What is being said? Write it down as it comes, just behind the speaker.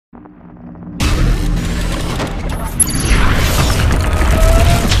So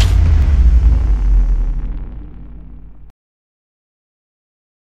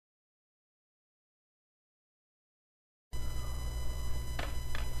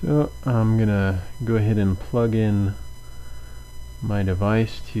I'm gonna go ahead and plug in my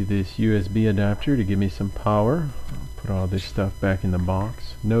device to this USB adapter to give me some power. I'll put all this stuff back in the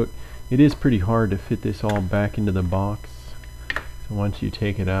box. Note, it is pretty hard to fit this all back into the box. So once you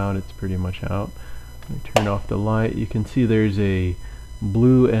take it out, it's pretty much out. Let me turn off the light. You can see there's a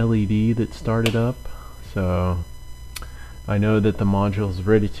blue LED that started up. So I know that the module is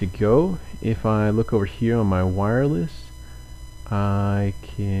ready to go. If I look over here on my wireless, I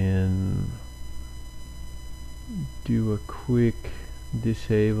can do a quick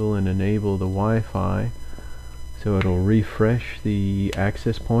disable and enable the Wi-Fi, so it'll refresh the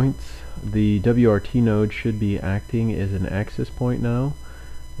access points. The WRTnode should be acting as an access point now,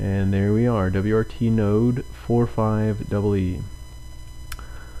 and there we are, WRTnode 45EE.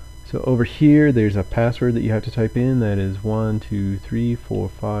 So over here there's a password that you have to type in. That is 1 2 3 4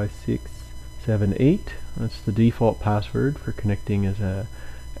 5 6 7 8. That's the default password for connecting as a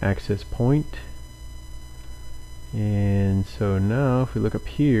access point. And so now if we look up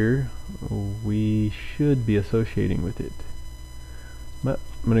here, we should be associating with it. But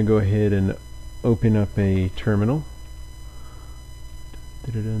I'm going to go ahead and open up a terminal.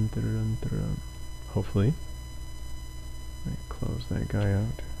 Hopefully. Close that guy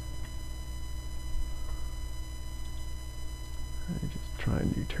out. I just try a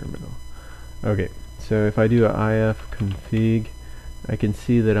new terminal. Okay, so if I do a if config, I can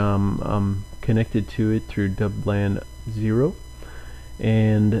see that I'm connected to it through WLAN 0,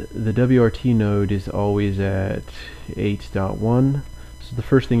 and the WRTnode is always at 8.1. So the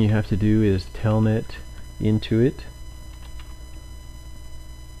first thing you have to do is telnet into it.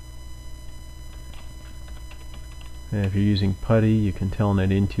 And if you're using PuTTY, you can telnet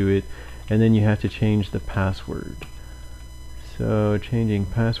into it, and then you have to change the password. So changing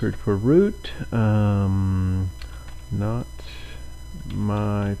password for root, not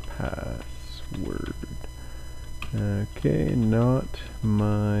my password. Okay, not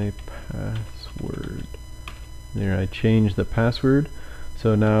my password. There, I changed the password.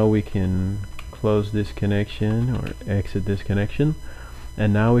 So now we can close this connection or exit this connection,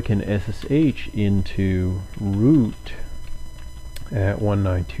 and now we can SSH into root at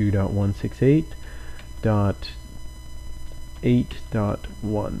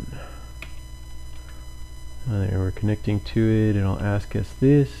 192.168.8.1. There, we're connecting to it. It'll ask us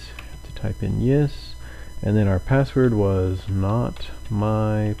this. Have to type in yes, and then our password was not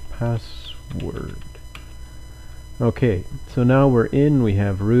my password. Okay, so now we're in. We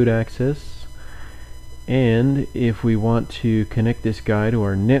have root access, and if we want to connect this guy to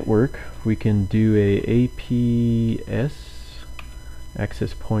our network, we can do a APS,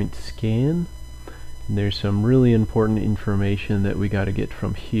 access point scan. And there's some really important information that we got to get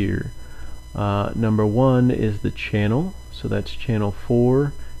from here. Number one is the channel, so that's channel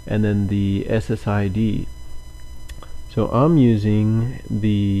 4, and then the SSID. So I'm using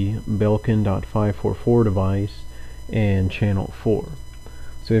the Belkin.544 device and channel 4.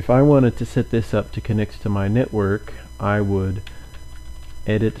 So if I wanted to set this up to connect to my network, I would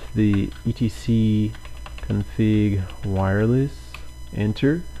edit the etc config wireless,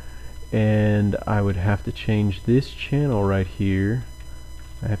 enter, and I would have to change this channel right here.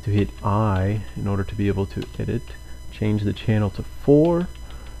 I have to hit I in order to be able to edit. Change the channel to 4.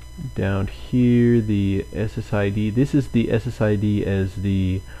 Down here, the SSID. This is the SSID as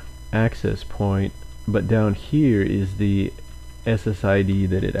the access point, but down here is the SSID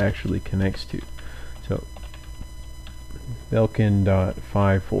that it actually connects to. So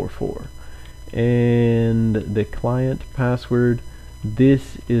Belkin.544. And the client password,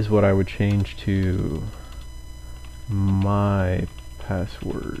 this is what I would change to my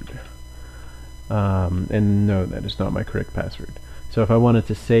password. And no, that is not my correct password. So if I wanted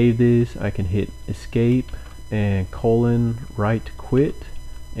to save this, I can hit escape and right quit,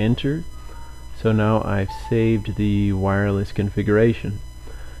 enter. So now I've saved the wireless configuration.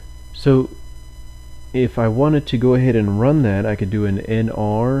 So if I wanted to go ahead and run that, I could do an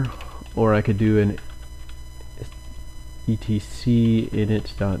NR, or I could do an etc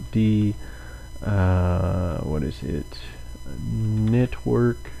init.d what is it,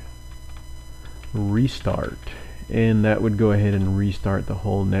 network restart, and that would go ahead and restart the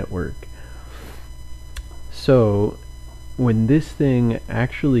whole network. So when this thing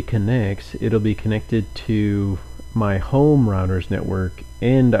actually connects, it'll be connected to my home router's network,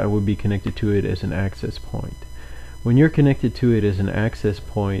 and I would be connected to it as an access point. When you're connected to it as an access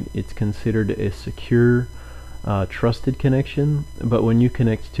point, it's considered a secure, trusted connection, but when you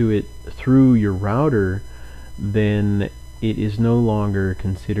connect to it through your router, then it is no longer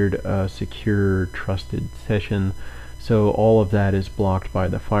considered a secure, trusted session, so all of that is blocked by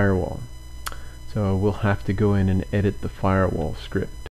the firewall. So we'll have to go in and edit the firewall script.